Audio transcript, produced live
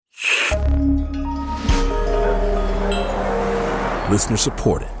Listener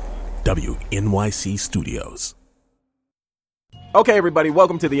supported. WNYC Studios. Okay, everybody,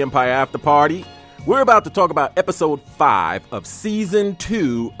 welcome to the Empire After Party. We're about to talk about episode 5 of season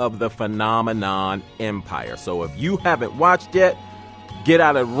 2 of the phenomenon Empire. So if you haven't watched yet, get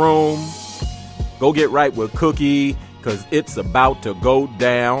out of the room, go get right with Cookie, because it's about to go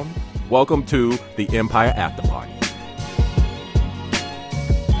down. Welcome to the Empire After Party.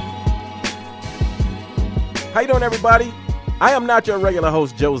 How you doing, everybody? I am not your regular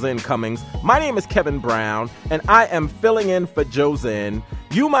host, Josen Cummings. My name is Kevin Brown, and I am filling in for Josen.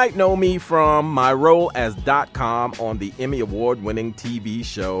 You might know me from my role as .com on the Emmy Award-winning TV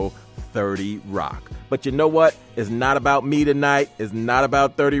show 30 Rock. But you know what? It's not about me tonight. It's not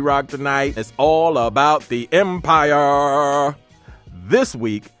about 30 Rock tonight. It's all about the Empire. This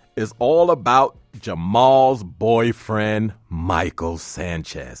week is all about Jamal's boyfriend, Michael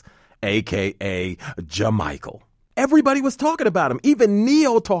Sanchez, a.k.a. Jamichael. Everybody was talking about him. Even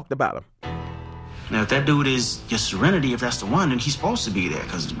Neo talked about him. Now, if that dude is your Serenity, if that's the one, then he's supposed to be there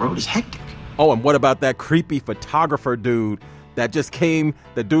because the road is hectic. Oh, and what about that creepy photographer dude that just came,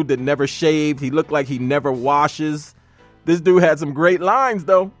 the dude that never shaved? He looked like he never washes. This dude had some great lines,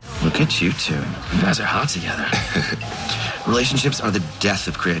 though. Look at you two. You guys are hot together. Relationships are the death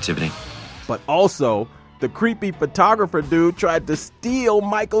of creativity. But also, the creepy photographer dude tried to steal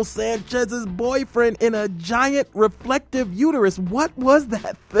Michael Sanchez's boyfriend in a giant reflective uterus. What was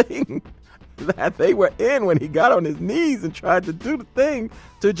that thing that they were in when he got on his knees and tried to do the thing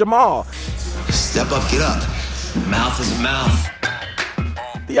to Jamal? Step up, get up. Mouth is mouth.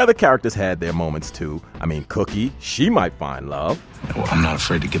 The other characters had their moments too. I mean, Cookie, she might find love. Well, I'm not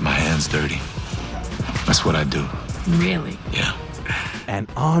afraid to get my hands dirty. That's what I do. Really? Yeah. And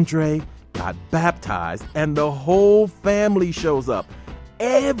Andre got baptized, and the whole family shows up.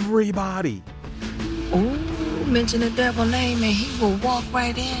 Everybody. Ooh, mention the devil name and he will walk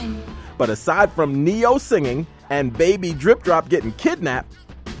right in. But aside from Neo singing and Baby Drip Drop getting kidnapped,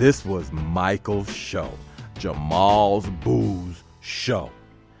 this was Michael's show. Jamal's booze show.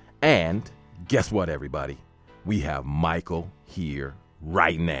 And guess what, everybody? We have Michael here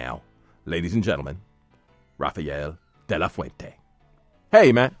right now. Ladies and gentlemen, Rafael de la Fuente.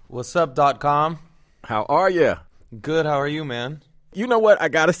 Hey, man. What's up, .com? How are you? Good, how are you, man? You know what I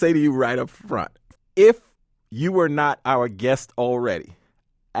got to say to you right up front. If you were not our guest already,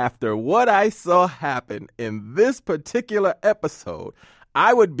 after what I saw happen in this particular episode,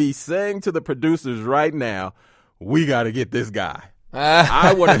 I would be saying to the producers right now, we got to get this guy.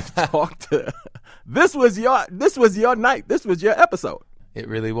 I want to talk to. This was your night. This was your episode. It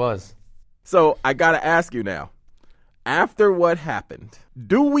really was. So I got to ask you now. After what happened,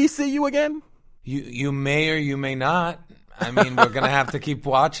 do we see you again? You may or you may not. I mean, we're going to have to keep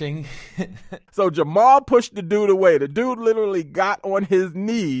watching. So Jamal pushed the dude away. The dude literally got on his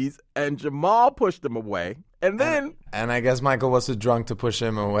knees, and Jamal pushed him away. And then... And I guess Michael was too drunk to push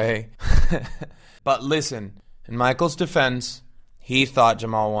him away. But listen, in Michael's defense, he thought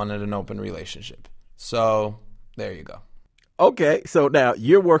Jamal wanted an open relationship. So, there you go. Okay, so now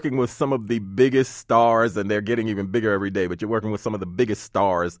you're working with some of the biggest stars, and they're getting even bigger every day, but you're working with some of the biggest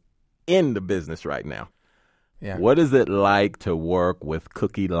stars in the business right now. Yeah. What is it like to work with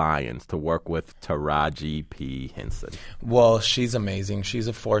Cookie Lyons, to work with Taraji P. Henson? Well, she's amazing. She's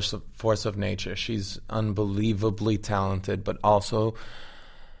a force of nature. She's unbelievably talented, but also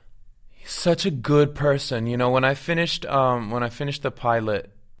such a good person. You know, when I finished the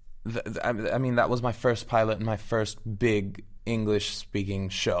pilot, I mean, that was my first pilot and my first big English-speaking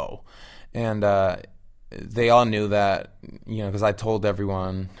show. And they all knew that, you know, because I told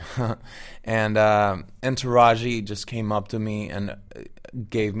everyone. and Taraji just came up to me and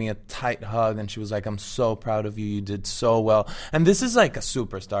gave me a tight hug, and she was like, I'm so proud of you. You did so well. And this is like a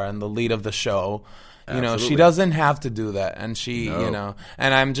superstar and the lead of the show. You know, she doesn't have to do that. And she, you know,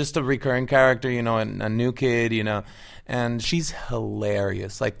 and I'm just a recurring character, you know, and a new kid, you know. And she's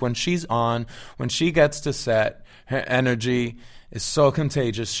hilarious. Like, when she's on, when she gets to set, her energy is so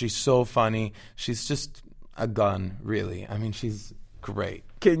contagious. She's so funny. She's just a gun, really. I mean, she's great.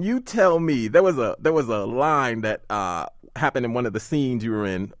 Can you tell me, there was a line that happened in one of the scenes you were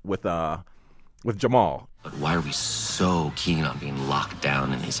in with Jamal. But why are we so keen on being locked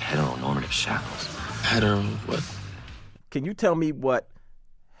down in these heteronormative shackles? Hetero what? Can you tell me what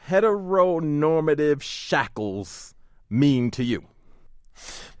heteronormative shackles mean to you?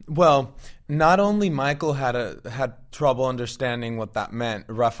 Well, not only Michael had trouble understanding what that meant,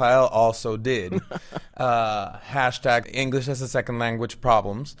 Rafael also did. Hashtag English as a second language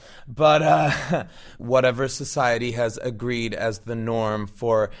problems. But whatever society has agreed as the norm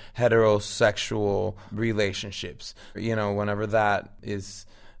for heterosexual relationships, whenever that is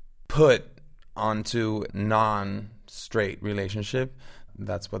put onto non-straight relationship,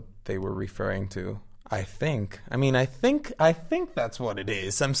 that's what they were referring to. I think that's what it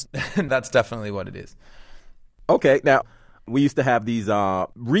is. That's definitely what it is. Okay, now, we used to have these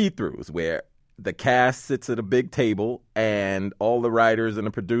read-throughs where the cast sits at a big table and all the writers and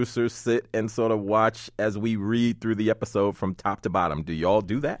the producers sit and sort of watch as we read through the episode from top to bottom. Do y'all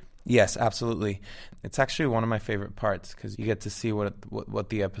do that? Yes, absolutely. It's actually one of my favorite parts because you get to see what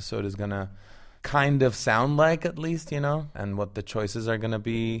the episode is going to kind of sound like, at least, and what the choices are going to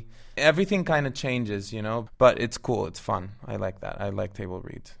be. Everything kind of changes, but it's cool. It's fun. I like that. I like table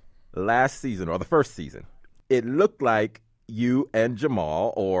reads. Last season, or the first season, it looked like you and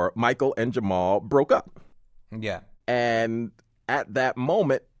Jamal, or Michael and Jamal, broke up. Yeah. And at that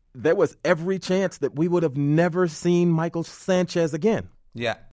moment, there was every chance that we would have never seen Michael Sanchez again.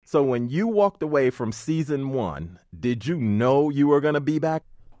 Yeah. So when you walked away from season 1, did you know you were going to be back?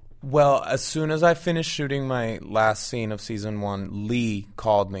 Well, as soon as I finished shooting my last scene of season 1, Lee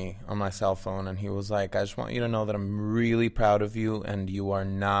called me on my cell phone, and he was like, I just want you to know that I'm really proud of you, and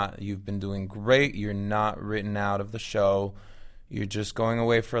you've been doing great. You're not written out of the show. You're just going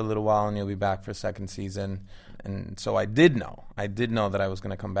away for a little while, and you'll be back for a second season. And so I did know that I was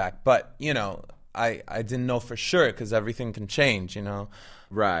going to come back. But, I didn't know for sure because everything can change,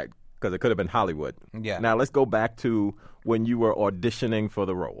 Right, because it could have been Hollywood. Yeah. Now, let's go back to when you were auditioning for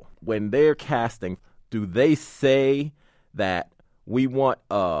the role. When they're casting, do they say that we want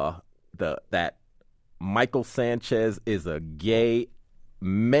that Michael Sanchez is a gay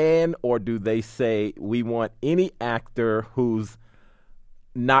man, or do they say we want any actor who's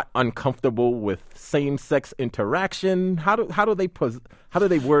not uncomfortable with same-sex interaction? How do they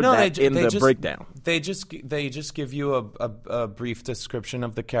word that in the breakdown? They just give you a brief description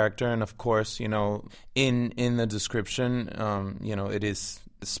of the character, and of course, in the description, it is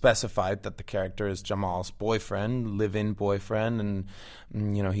specified that the character is Jamal's boyfriend, live-in boyfriend, and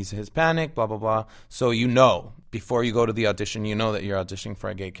he's Hispanic, blah blah blah. So before you go to the audition, that you're auditioning for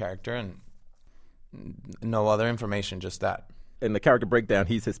a gay character, and no other information, just that. In the character breakdown,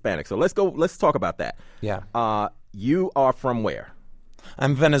 he's Hispanic. So let's talk about that. Yeah. You are from where?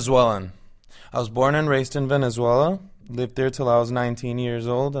 I'm Venezuelan. I was born and raised in Venezuela, lived there till I was 19 years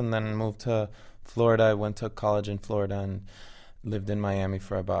old, and then moved to Florida. I went to college in Florida and lived in Miami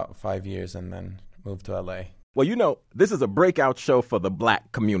for about 5 years, and then moved to LA. Well, this is a breakout show for the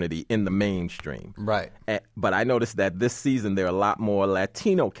black community in the mainstream. Right. But I noticed that this season there are a lot more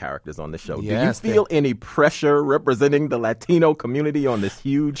Latino characters on the show. Yes, do you feel any pressure representing the Latino community on this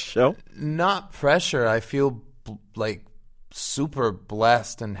huge show? Not pressure. I feel super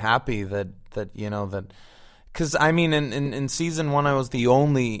blessed and happy that because in season 1 I was the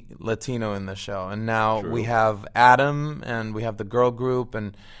only Latino in the show, and now we have Adam and we have the girl group,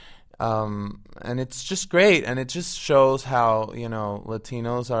 and it's just great, and it just shows how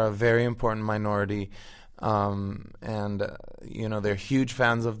Latinos are a very important minority, they're huge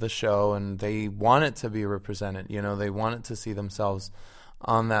fans of the show, and they want it to be represented. They want it to see themselves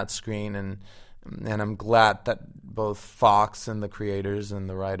on that screen, and I'm glad that both Fox and the creators and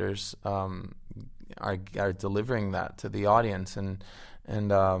the writers are delivering that to the audience, and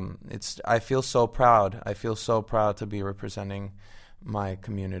I feel so proud. I feel so proud to be representing my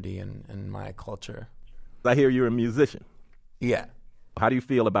community and my culture. I hear you're a musician. Yeah. How do you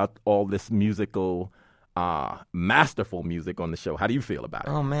feel about all this musical, masterful music on the show? How do you feel about it?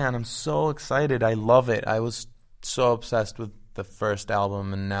 Oh, man, I'm so excited. I love it. I was so obsessed with the first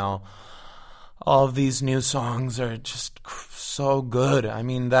album, and now all of these new songs are just so good. I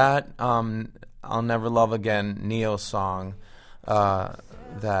mean, that I'll Never Love Again, Neo's song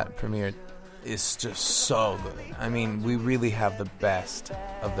that premiered is just so good. I mean, we really have the best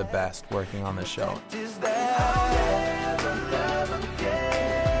of the best working on the show.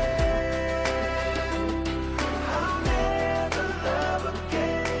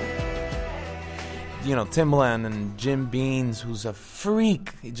 Timbaland and Jim Beans, who's a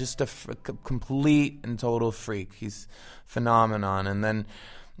freak, just a complete and total freak. He's phenomenon. And then,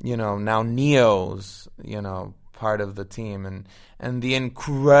 now Neo's, part of the team, and the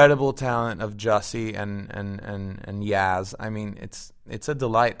incredible talent of Jussie and Yaz. I mean, it's a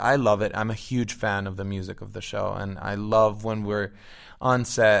delight. I love it. I'm a huge fan of the music of the show, and I love when we're on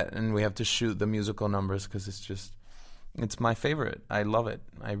set and we have to shoot the musical numbers because it's my favorite. I love it.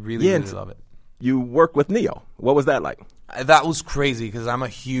 I really love it. You work with Neo. What was that like? That was crazy because I'm a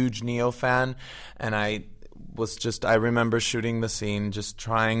huge Neo fan, and I remember shooting the scene just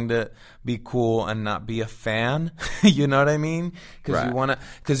trying to be cool and not be a fan. You know what I mean?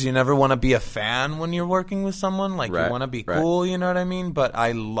 Because you never want to be a fan when you're working with someone. Like, you want to be cool, you know what I mean? But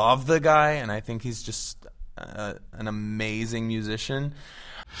I love the guy, and I think he's just an amazing musician.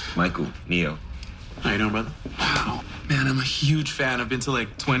 Michael, Neo. How you doing, brother? Wow. Man, I'm a huge fan. I've been to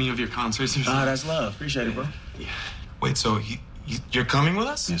like 20 of your concerts or something. Ah, that's love. Appreciate it, bro. Yeah. Wait, so you're coming with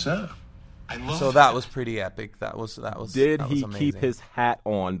us? Yes, sir. I love So that was pretty epic. That was Did he amazing. keep his hat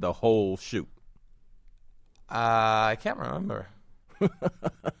on the whole shoot? I can't remember.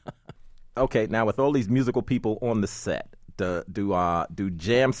 Okay, now with all these musical people on the set, do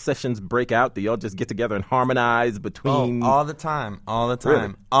jam sessions break out? Do y'all just get together and harmonize between? All the time.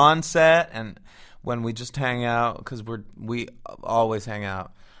 Really? On set and when we just hang out, because we always hang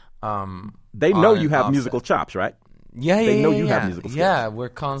out. They know you have musical chops, right? They know you have musical skills. Yeah, we're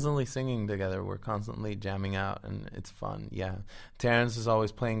constantly singing together. We're constantly jamming out, and it's fun. Yeah, Terrence is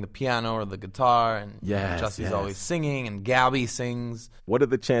always playing the piano or the guitar, and Jussie's always singing, and Gabby sings. What are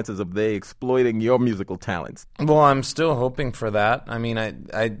the chances of they exploiting your musical talents? Well, I'm still hoping for that. I mean,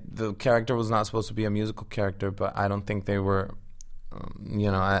 the character was not supposed to be a musical character, but I don't think they were.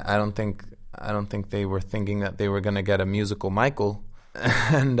 I don't think they were thinking that they were going to get a musical Michael,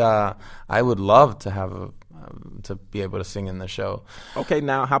 and I would love to have to be able to sing in the show. Okay,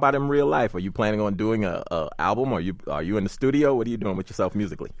 now how about in real life? Are you planning on doing a album? Are you in the studio? What are you doing with yourself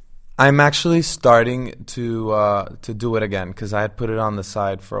musically? I'm actually starting to do it again because I had put it on the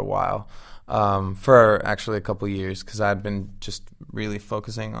side for a while, for actually a couple years, because I had been just really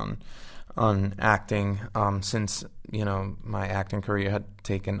focusing on acting since my acting career had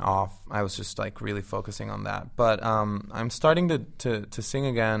taken off. I was just like really focusing on that. But I'm starting to sing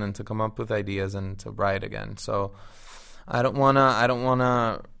again and to come up with ideas and to write again. So I don't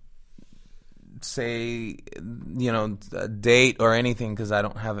wanna say a date or anything because I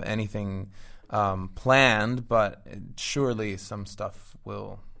don't have anything planned. But surely some stuff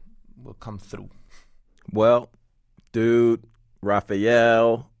will come through. Well, dude,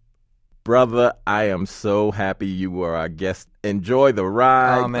 Rafael. Brother, I am so happy you were our guest. Enjoy the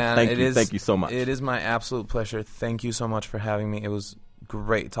ride. Oh, man. Thank you so much. It is my absolute pleasure. Thank you so much for having me. It was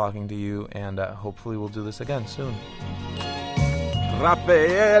great talking to you, and hopefully we'll do this again soon.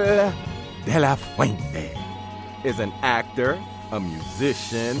 Rafael de la Fuente is an actor, a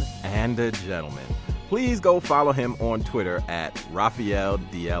musician, and a gentleman. Please go follow him on Twitter at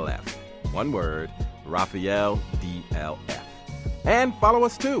RafaelDLF. One word, RafaelDLF. And follow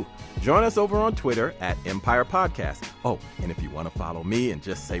us too. Join us over on Twitter at Empire Podcast. Oh, and if you want to follow me and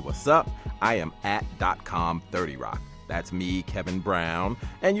just say what's up, I am at .com30rock. That's me, Kevin Brown.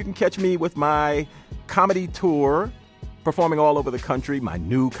 And you can catch me with my comedy tour, performing all over the country, my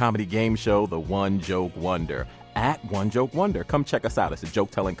new comedy game show, The One Joke Wonder, at One Joke Wonder. Come check us out. It's a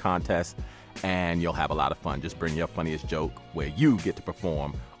joke-telling contest, and you'll have a lot of fun. Just bring your funniest joke where you get to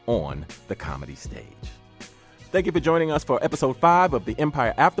perform on the comedy stage. Thank you for joining us for episode 5 of the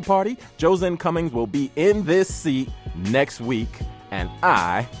Empire After Party. Josen Cummings will be in this seat next week, and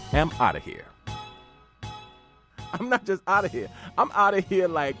I am out of here. I'm not just out of here. I'm out of here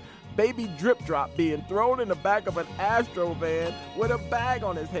like Baby Drip Drop being thrown in the back of an Astro van with a bag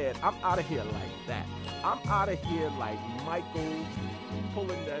on his head. I'm out of here like that. I'm out of here like Michael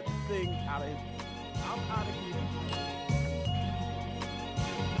pulling that thing out of his... I'm out of here.